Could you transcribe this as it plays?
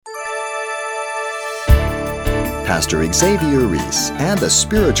Pastor Xavier Reese and the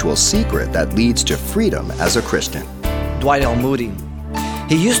spiritual secret that leads to freedom as a Christian. Dwight L. Moody,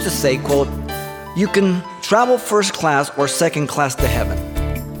 he used to say, quote, "You can travel first class or second class to heaven.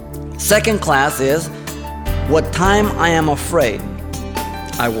 Second class is, what time I am afraid,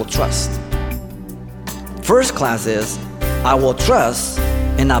 I will trust. First class is, I will trust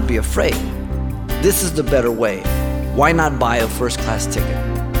and not be afraid. This is the better way. Why not buy a first class ticket?"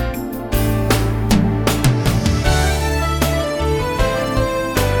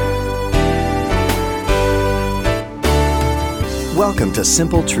 Welcome to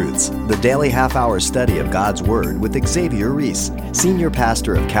Simple Truths, the daily half-hour study of God's Word with Xavier Reese, Senior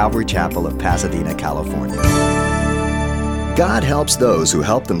Pastor of Calvary Chapel of Pasadena, California. God helps those who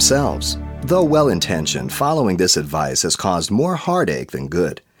help themselves. Though well-intentioned, following this advice has caused more heartache than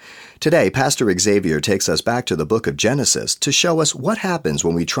good. Today, Pastor Xavier takes us back to the book of Genesis to show us what happens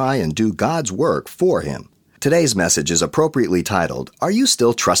when we try and do God's work for Him. Today's message is appropriately titled, "Are You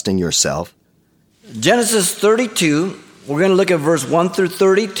Still Trusting Yourself?" Genesis 32, we're going to look at verse 1 through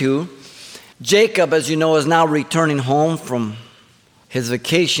 32. Jacob, as you know, is now returning home from his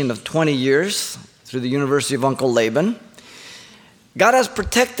vacation of 20 years through the University of Uncle Laban. God has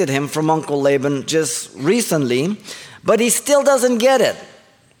protected him from Uncle Laban just recently, but he still doesn't get it.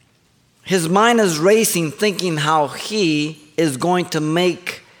 His mind is racing, thinking how he is going to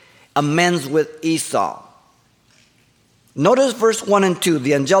make amends with Esau. Notice verse 1 and 2.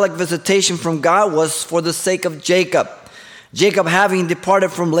 The angelic visitation from God was for the sake of Jacob. Jacob, having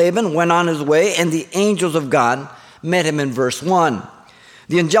departed from Laban, went on his way, and the angels of God met him in verse 1.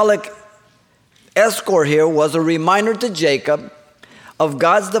 The angelic escort here was a reminder to Jacob of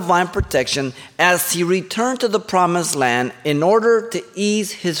God's divine protection as he returned to the promised land in order to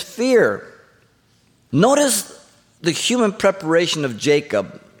ease his fear. Notice the human preparation of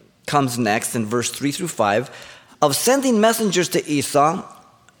Jacob comes next in verse 3 through 5 of sending messengers to Esau,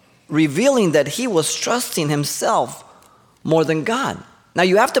 revealing that he was trusting himself more than God. Now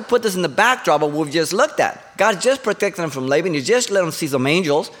you have to put this in the backdrop of what we've just looked at. God just protected him from Laban. He just let him see some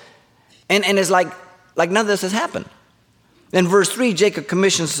angels. And it's like none of this has happened. In verse 3, Jacob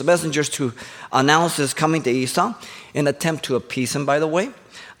commissions messengers to announce his coming to Esau in an attempt to appease him, by the way.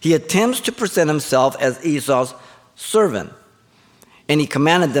 He attempts to present himself as Esau's servant. And he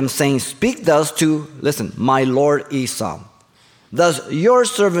commanded them, saying, "Speak thus to, listen, my lord Esau. Thus your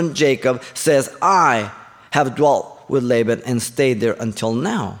servant Jacob says, I have dwelt with Laban and stayed there until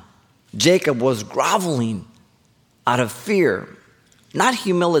now." Jacob was groveling out of fear, not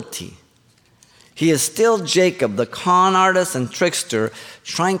humility. He is still Jacob, the con artist and trickster,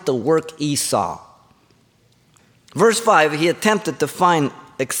 trying to work Esau. Verse 5, he attempted to find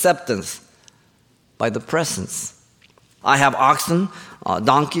acceptance by the presents. "I have oxen,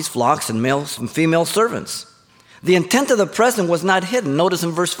 donkeys, flocks, and males and female servants." The intent of the present was not hidden. Notice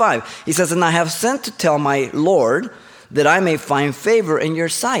in verse 5, he says, "And I have sent to tell my Lord that I may find favor in your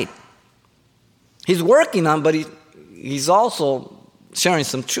sight." He's working on, but he's also sharing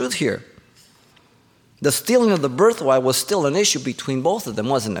some truth here. The stealing of the birthright was still an issue between both of them,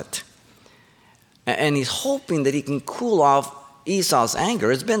 wasn't it? And he's hoping that he can cool off Esau's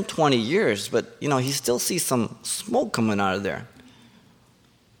anger. It's been 20 years, but he still sees some smoke coming out of there.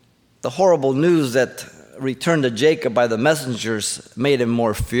 The horrible news that returned to Jacob by the messengers made him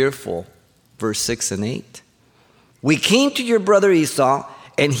more fearful. Verse 6 and 8. "We came to your brother Esau,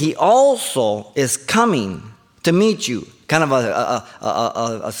 and he also is coming to meet you." Kind of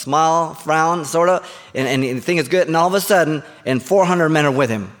a smile, frown, sort of, and you think it's good, and all of a sudden, and 400 men are with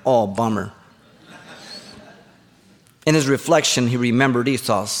him. Oh, bummer. In his reflection, he remembered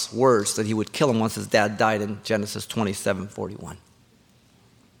Esau's words that he would kill him once his dad died in Genesis 27:41.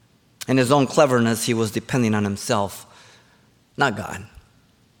 In his own cleverness, he was depending on himself, not God.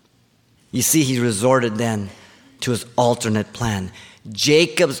 You see, he resorted then to his alternate plan.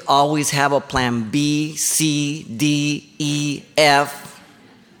 Jacob's always have a plan B, C, D, E, F.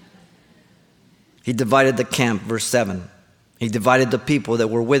 He divided the camp, verse 7. He divided the people that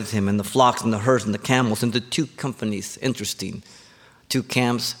were with him and the flocks and the herds and the camels into two companies. Interesting. 2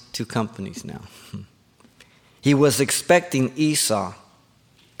 camps, 2 companies now. He was expecting Esau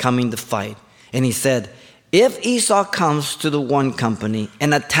coming to fight. And he said, if Esau comes to the one company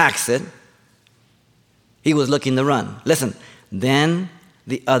and attacks it, he was looking to run. Listen, then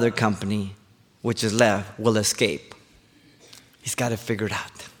the other company, which is left, will escape. He's got it figured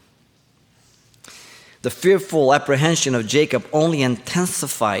out. The fearful apprehension of Jacob only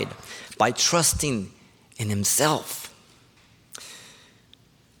intensified by trusting in himself.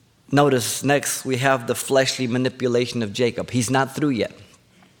 Notice next we have the fleshly manipulation of Jacob. He's not through yet.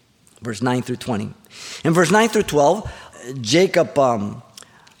 verse 9 through 20. In verse 9 through 12, Jacob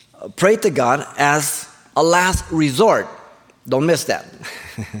prayed to God as a last resort. Don't miss that.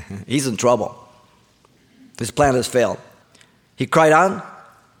 He's in trouble. His plan has failed. He cried out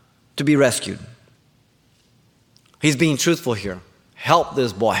to be rescued. He's being truthful here. Help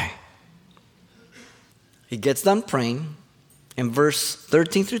this boy. He gets done praying. In verse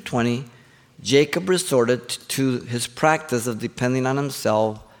 13 through 20, Jacob resorted to his practice of depending on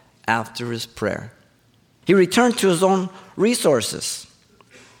himself after his prayer. He returned to his own resources.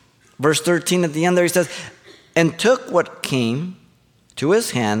 Verse 13 at the end there, he says, and took what came to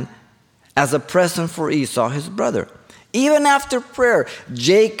his hand as a present for Esau, his brother. Even after prayer,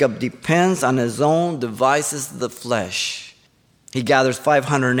 Jacob depends on his own devices of the flesh. He gathers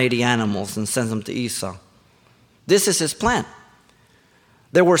 580 animals and sends them to Esau. This is his plan.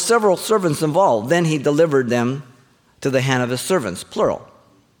 There were several servants involved. Then he delivered them to the hand of his servants, plural.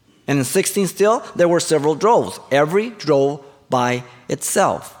 And in 16 still, there were several droves, every drove by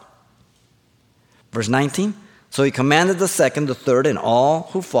itself. Verse 19, so he commanded the second, the third, and all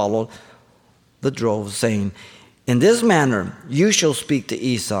who followed the drove, saying, in this manner you shall speak to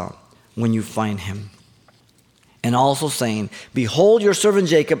Esau when you find him. And also saying, behold, your servant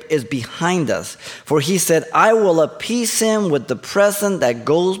Jacob is behind us. For he said, I will appease him with the present that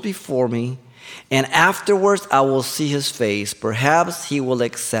goes before me, and afterwards I will see his face. Perhaps he will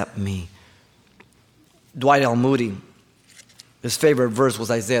accept me. Dwight L. Moody, his favorite verse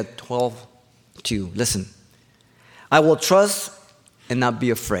was Isaiah 12:2. Listen. I will trust and not be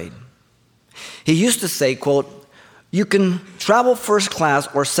afraid. He used to say, quote, you can travel first class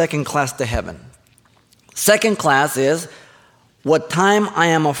or second class to heaven. Second class is, what time I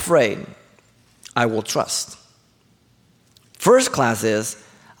am afraid, I will trust. First class is,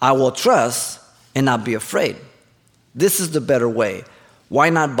 I will trust and not be afraid. This is the better way. Why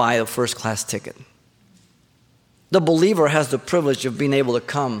not buy a first class ticket? The believer has the privilege of being able to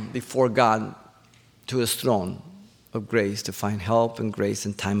come before God to his throne of grace to find help and grace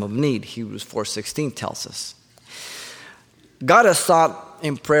in time of need. Hebrews 4:16 tells us. God is sought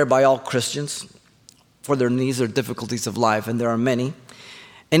in prayer by all Christians for their needs or difficulties of life, and there are many.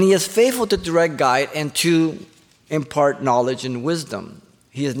 And he is faithful to direct, guide, and to impart knowledge and wisdom.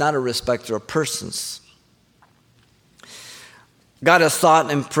 He is not a respecter of persons. God is sought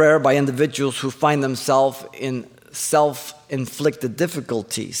in prayer by individuals who find themselves in self-inflicted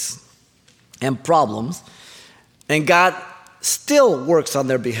difficulties and problems, and God still works on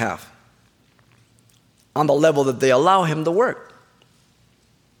their behalf on the level that they allow him to work.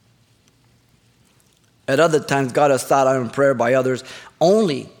 At other times, God is sought out in prayer by others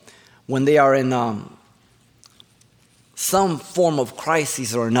only when they are in some form of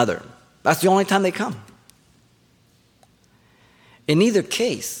crisis or another. That's the only time they come. In either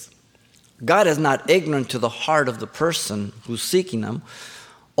case, God is not ignorant to the heart of the person who's seeking him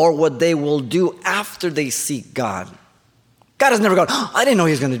or what they will do after they seek God. God has never gone, I didn't know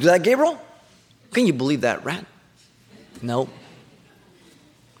he was going to do that, Gabriel. Can you believe that, Rat? No.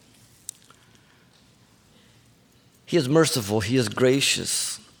 He is merciful. He is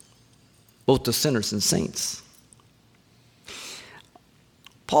gracious, both to sinners and saints.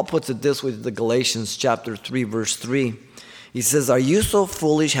 Paul puts it this way to the Galatians chapter 3, verse 3. He says, are you so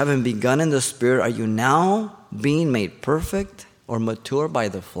foolish, having begun in the Spirit, are you now being made perfect or mature by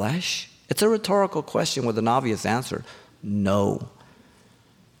the flesh? It's a rhetorical question with an obvious answer. No.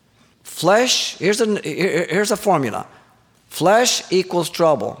 Flesh, here's a formula. Flesh equals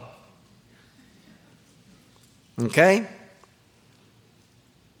trouble. Okay?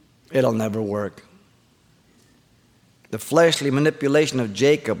 It'll never work. The fleshly manipulation of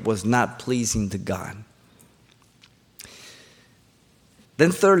Jacob was not pleasing to God.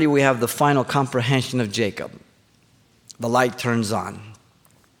 Then thirdly, we have the final comprehension of Jacob. The light turns on.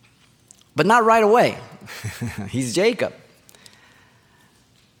 But not right away. He's Jacob.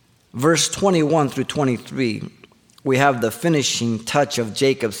 Verse 21 through 23, we have the finishing touch of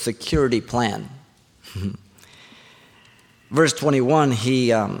Jacob's security plan. Verse 21,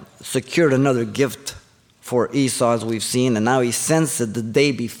 he secured another gift for Esau, as we've seen, and now he sends it the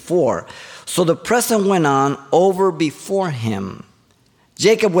day before. So the present went on over before him.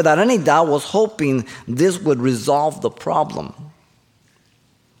 Jacob, without any doubt, was hoping this would resolve the problem.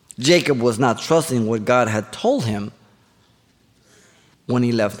 Jacob was not trusting what God had told him when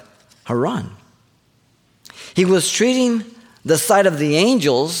he left Haran. He was treating the sight of the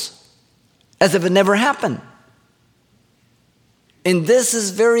angels as if it never happened. And this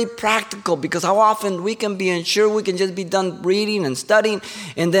is very practical, because how often we can be unsure, we can just be done reading and studying,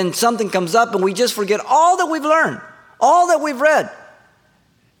 and then something comes up and we just forget all that we've learned, all that we've read.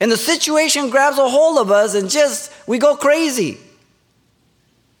 And the situation grabs a hold of us and we go crazy.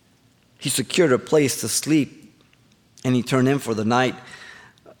 He secured a place to sleep and he turned in for the night,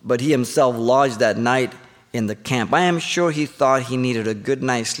 but he himself lodged that night in the camp. I am sure he thought he needed a good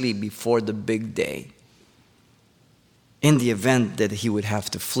night's sleep before the big day, in the event that he would have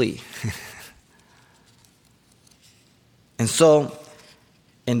to flee. And so,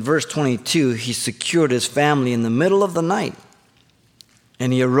 in verse 22, he secured his family in the middle of the night.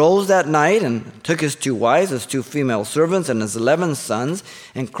 And he arose that night and took his 2 wives, his 2 female servants, and his 11 sons,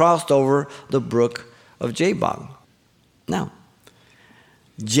 and crossed over the brook of Jabbok. Now,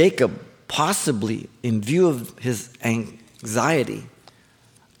 Jacob, possibly in view of his anxiety,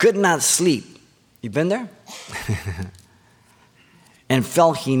 could not sleep. You been there? And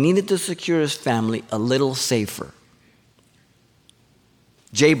felt he needed to secure his family a little safer.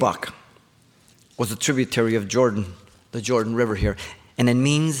 Jabbok was a tributary of Jordan, the Jordan River here. And it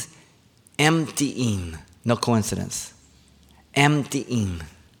means emptying. No coincidence. Emptying.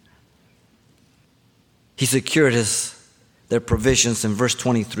 He secured their provisions in verse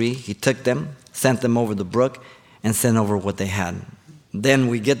 23. He took them, sent them over the brook, and sent over what they had. Then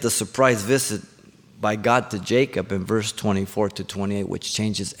we get the surprise visit by God to Jacob in verse 24 to 28, which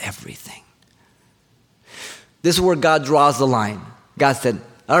changes everything. This is where God draws the line. God said,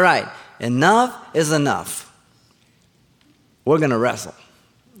 all right, enough is enough. We're going to wrestle.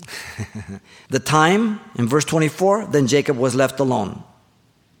 The time, in verse 24, then Jacob was left alone.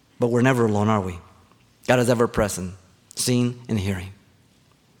 But we're never alone, are we? God is ever present, seeing and hearing.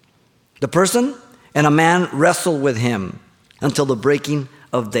 The person and a man wrestled with him until the breaking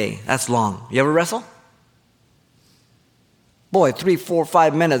of day. That's long. You ever wrestle? Boy, 3, 4,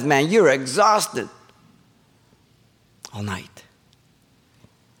 5 minutes, man, you're exhausted. All night.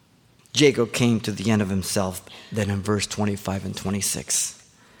 Jacob came to the end of himself, then in verse 25 and 26.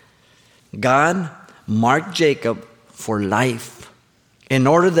 God marked Jacob for life in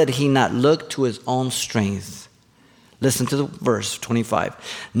order that he not look to his own strength. Listen to the verse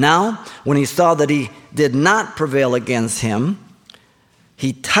 25. Now, when he saw that he did not prevail against him,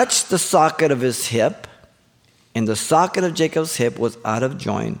 he touched the socket of his hip, and the socket of Jacob's hip was out of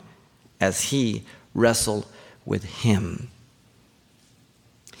joint as he wrestled with him.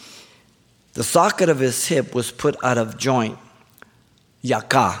 The socket of his hip was put out of joint,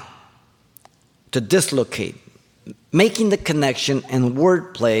 yaka, to dislocate, making the connection and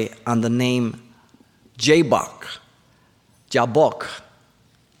wordplay on the name Jabbok,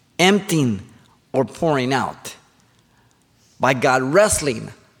 emptying or pouring out. By God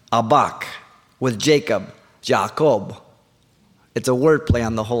wrestling Abak with Jacob, it's a wordplay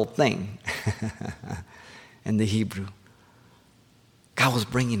on the whole thing in the Hebrew. God was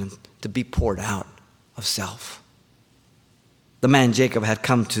bringing him to be poured out of self. The man Jacob had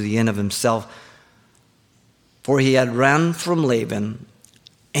come to the end of himself, for he had run from Laban,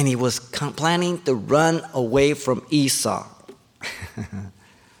 and he was planning to run away from Esau.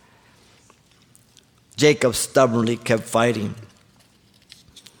 Jacob stubbornly kept fighting.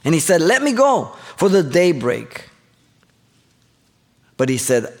 And he said, let me go, for the daybreak. But he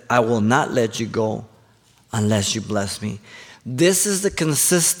said, I will not let you go unless you bless me. This is the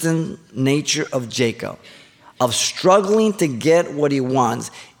consistent nature of Jacob, of struggling to get what he wants,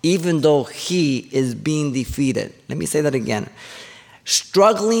 even though he is being defeated. Let me say that again.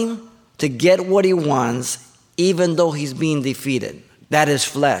 Struggling to get what he wants, even though he's being defeated. That is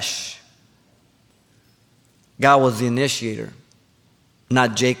flesh. God was the initiator,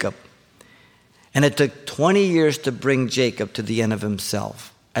 not Jacob. And it took 20 years to bring Jacob to the end of himself.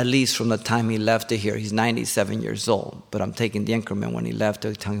 At least from the time he left to here. He's 97 years old, but I'm taking the increment when he left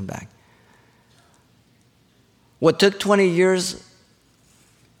to coming back. What took 20 years,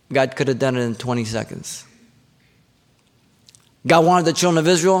 God could have done it in 20 seconds. God wanted the children of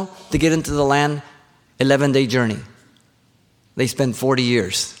Israel to get into the land, 11-day journey. They spent 40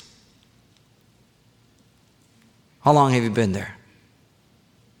 years. How long have you been there?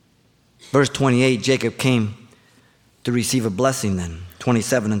 Verse 28, Jacob came to receive a blessing then.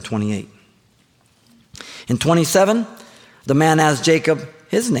 27 and 28. In 27, the man asked Jacob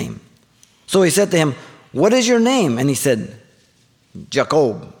his name. So he said to him, what is your name? And he said,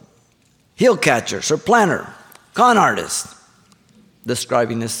 Jacob, heel catcher, supplanter, con artist,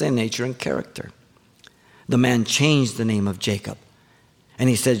 describing his sin nature and character. The man changed the name of Jacob. And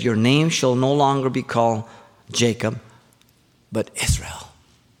he said, your name shall no longer be called Jacob, but Israel.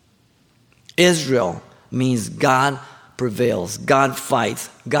 Israel means God prevails, God fights,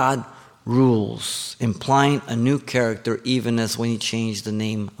 God rules, implying a new character even as when he changed the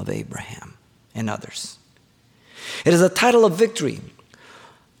name of Abraham and others. It is a title of victory.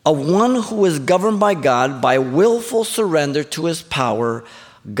 of one who is governed by God by willful surrender to his power,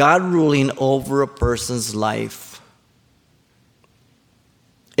 God ruling over a person's life.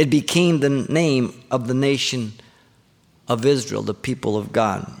 It became the name of the nation of Israel, the people of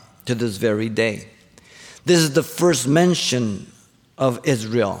God, to this very day. This is the first mention of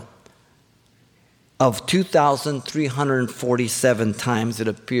Israel. Of 2,347 times it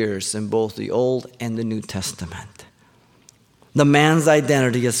appears in both the Old and the New Testament. The man's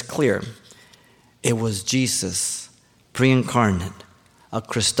identity is clear. It was Jesus, pre-incarnate, a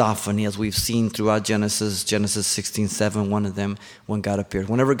Christophany, as we've seen throughout Genesis 16:7, one of them, when God appeared.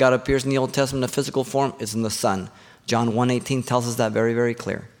 Whenever God appears in the Old Testament in a physical form, it's in the Son. John 1:18 tells us that very, very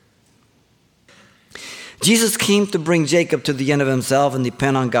clear. Jesus came to bring Jacob to the end of himself and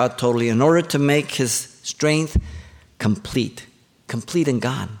depend on God totally in order to make his strength complete in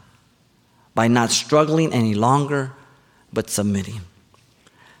God, by not struggling any longer, but submitting.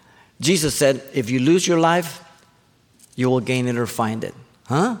 Jesus said, if you lose your life, you will gain it or find it.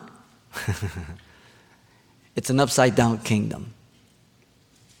 Huh? It's an upside down kingdom.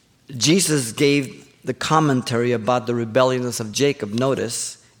 Jesus gave the commentary about the rebelliousness of Jacob.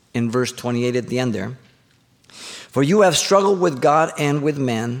 Notice in verse 28 at the end there. For you have struggled with God and with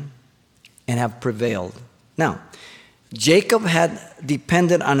man and have prevailed. Now, Jacob had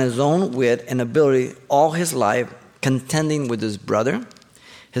depended on his own wit and ability all his life, contending with his brother,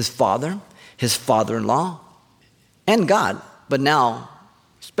 his father-in-law, and God, but now,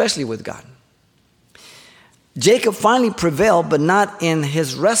 especially with God. Jacob finally prevailed, but not in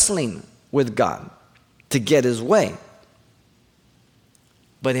his wrestling with God to get his way,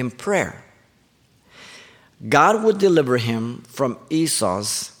 but in prayer. God would deliver him from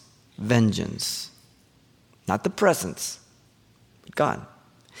Esau's vengeance. Not the presence, but God.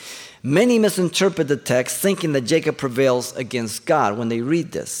 Many misinterpret the text thinking that Jacob prevails against God when they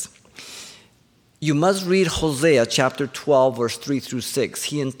read this. You must read Hosea chapter 12, verse 3 through 6.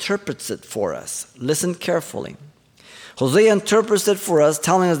 He interprets it for us. Listen carefully. Hosea interprets it for us,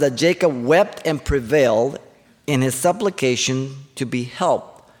 telling us that Jacob wept and prevailed in his supplication to be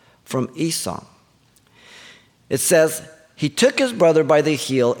helped from Esau. It says, he took his brother by the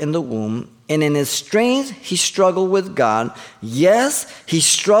heel in the womb, and in his strength he struggled with God. Yes, he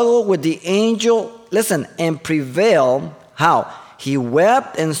struggled with the angel, listen, and prevailed. How? He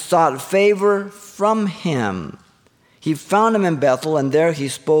wept and sought favor from him. He found him in Bethel, and there he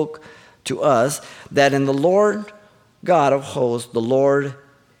spoke to us that in the Lord God of hosts, the Lord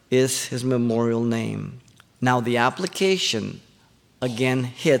is his memorial name. Now the application again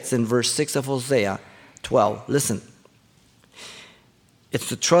hits in verse 6 of Hosea 12. Listen. It's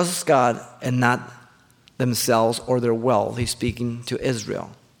to trust God and not themselves or their wealth. He's speaking to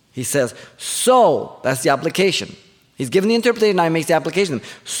Israel. He says, so, that's the application. He's given the interpretation, now he makes the application.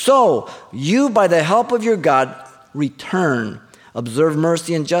 So, you by the help of your God, return, observe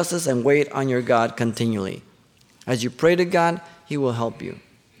mercy and justice, and wait on your God continually. As you pray to God, he will help you.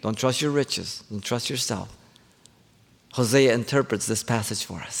 Don't trust your riches. Don't trust yourself. Hosea interprets this passage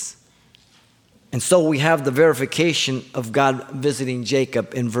for us. And so we have the verification of God visiting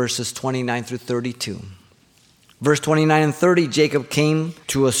Jacob in verses 29 through 32. Verse 29 and 30, Jacob came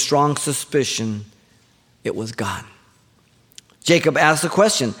to a strong suspicion it was God. Jacob asked the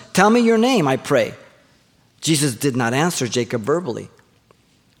question, tell me your name, I pray. Jesus did not answer Jacob verbally.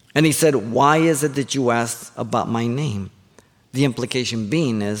 And he said, why is it that you asked about my name? The implication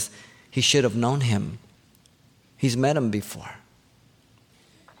being is he should have known him. He's met him before.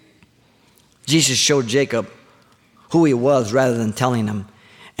 Jesus showed Jacob who he was rather than telling him,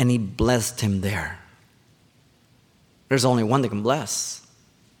 and he blessed him there. There's only one that can bless.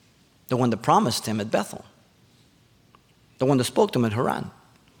 The one that promised him at Bethel. The one that spoke to him at Haran.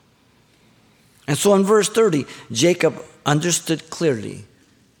 And so in verse 30, Jacob understood clearly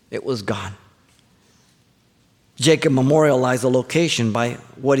it was God. Jacob memorialized the location by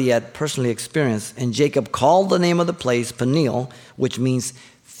what he had personally experienced. And Jacob called the name of the place Peniel, which means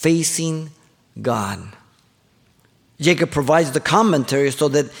facing God. Jacob provides the commentary so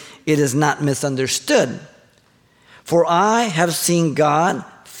that it is not misunderstood. For I have seen God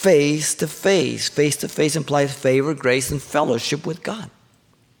face to face. Face to face implies favor, grace, and fellowship with God.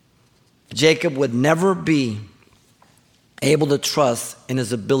 Jacob would never be able to trust in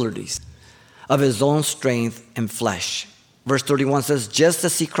his abilities of his own strength and flesh. Verse 31 says, just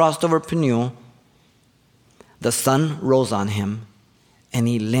as he crossed over Peniel, the sun rose on him, and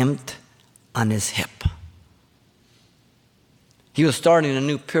he limped on his hip. He was starting a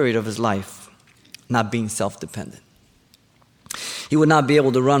new period of his life, not being self-dependent. He would not be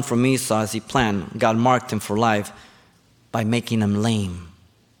able to run from Esau as he planned. God marked him for life by making him lame.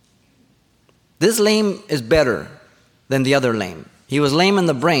 This lame is better than the other lame. He was lame in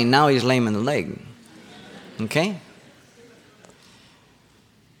the brain, now he's lame in the leg. Okay?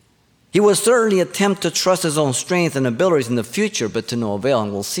 He will certainly attempt to trust his own strength and abilities in the future, but to no avail,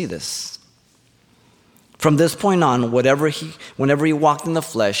 and we'll see this. From this point on, whenever he walked in the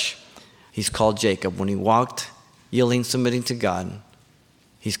flesh, he's called Jacob. When he walked, yielding, submitting to God,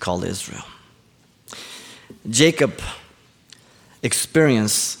 he's called Israel. Jacob's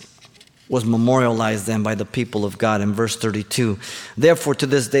experience was memorialized then by the people of God in verse 32. Therefore, to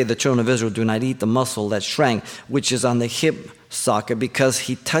this day, the children of Israel do not eat the muscle that shrank, which is on the hip socket, because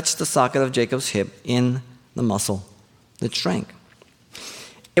he touched the socket of Jacob's hip in the muscle that shrank.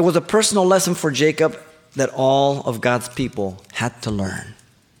 It was a personal lesson for Jacob that all of God's people had to learn.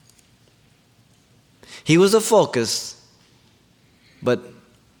 He was the focus, but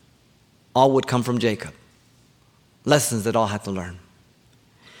all would come from Jacob. Lessons that all had to learn.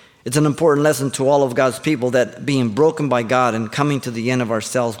 It's an important lesson to all of God's people that being broken by God and coming to the end of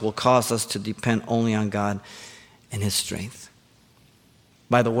ourselves will cause us to depend only on God and His strength.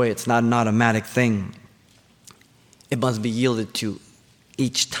 By the way, it's not an automatic thing. It must be yielded to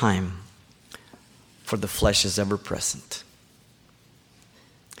each time, for the flesh is ever present.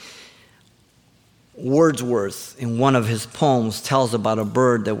 Wordsworth, in one of his poems, tells about a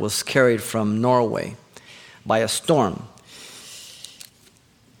bird that was carried from Norway by a storm.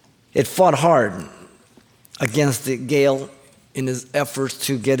 It fought hard against the gale in his efforts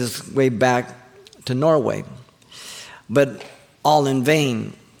to get his way back to Norway, but all in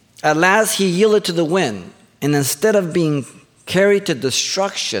vain. At last he yielded to the wind, and instead of being carried to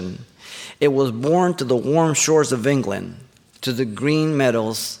destruction, it was borne to the warm shores of England, to the green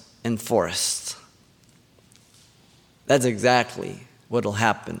meadows and forests. That's exactly what will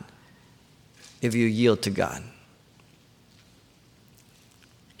happen if you yield to God.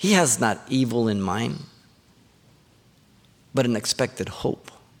 He has not evil in mind, but an expected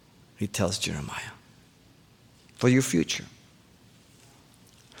hope, he tells Jeremiah, for your future.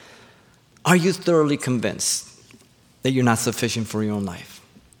 Are you thoroughly convinced that you're not sufficient for your own life?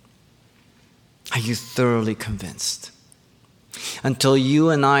 Are you thoroughly convinced? Until you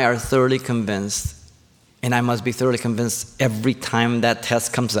and I are thoroughly convinced, and I must be thoroughly convinced every time that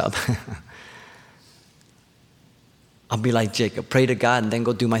test comes up, I'll be like Jacob, pray to God and then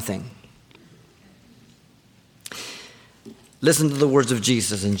go do my thing. Listen to the words of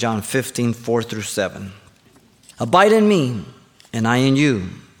Jesus in John 15, 4-7. Abide in me, and I in you,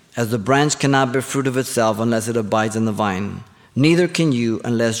 as the branch cannot bear fruit of itself unless it abides in the vine. Neither can you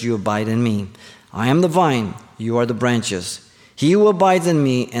unless you abide in me. I am the vine, you are the branches. He who abides in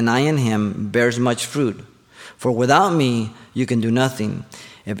me and I in him bears much fruit. For without me you can do nothing.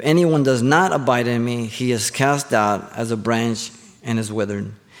 If anyone does not abide in me, he is cast out as a branch and is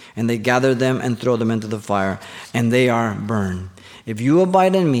withered. And they gather them and throw them into the fire, and they are burned. If you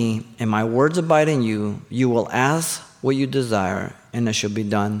abide in me and my words abide in you, you will ask what you desire, and it shall be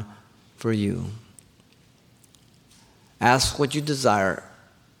done for you. Ask what you desire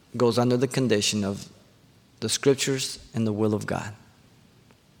goes under the condition of the scriptures and the will of God.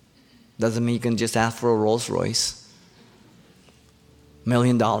 Doesn't mean you can just ask for a Rolls Royce, $1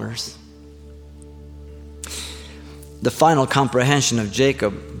 million. The final comprehension of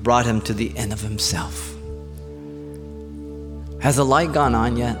Jacob brought him to the end of himself. Has the light gone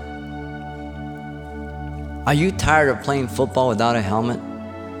on yet? Are you tired of playing football without a helmet?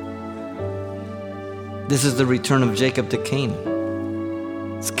 This is the return of Jacob to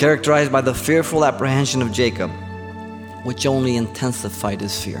Canaan. It's characterized by the fearful apprehension of Jacob, which only intensified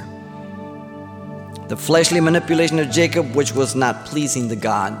his fear. The fleshly manipulation of Jacob, which was not pleasing to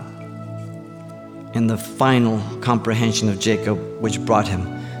God, and the final comprehension of Jacob, which brought him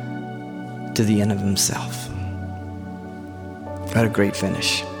to the end of himself. What a great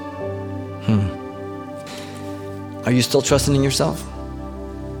finish. Are you still trusting in yourself?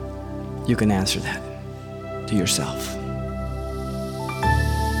 You can answer that to yourself.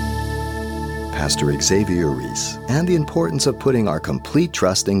 Pastor Xavier Reese, and the importance of putting our complete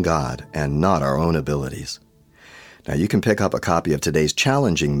trust in God and not our own abilities. Now you can pick up a copy of today's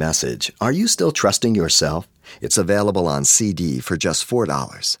challenging message, Are You Still Trusting Yourself? It's available on CD for just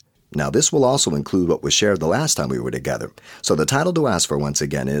 $4. Now this will also include what was shared the last time we were together. So the title to ask for once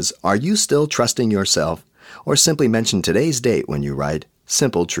again is, Are You Still Trusting Yourself? Or simply mention today's date when you write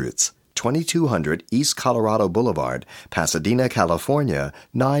Simple Truths, 2200 East Colorado Boulevard, Pasadena, California,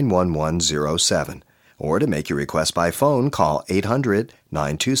 91107. Or to make your request by phone, call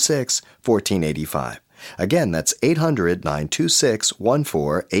 800-926-1485. Again, that's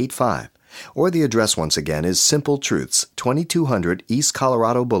 800-926-1485. Or the address once again is Simple Truths, 2200 East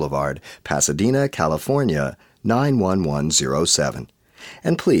Colorado Boulevard, Pasadena, California, 91107.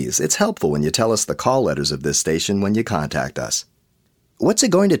 And please, it's helpful when you tell us the call letters of this station when you contact us. What's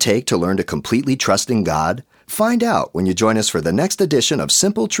it going to take to learn to completely trust in God? Find out when you join us for the next edition of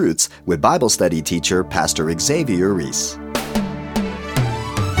Simple Truths with Bible study teacher Pastor Xavier Reese.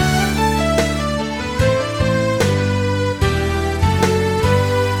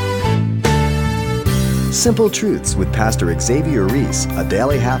 Simple Truths with Pastor Xavier Reese, a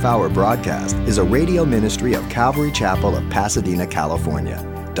daily half-hour broadcast, is a radio ministry of Calvary Chapel of Pasadena, California.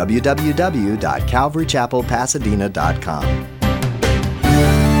 www.calvarychapelpasadena.com.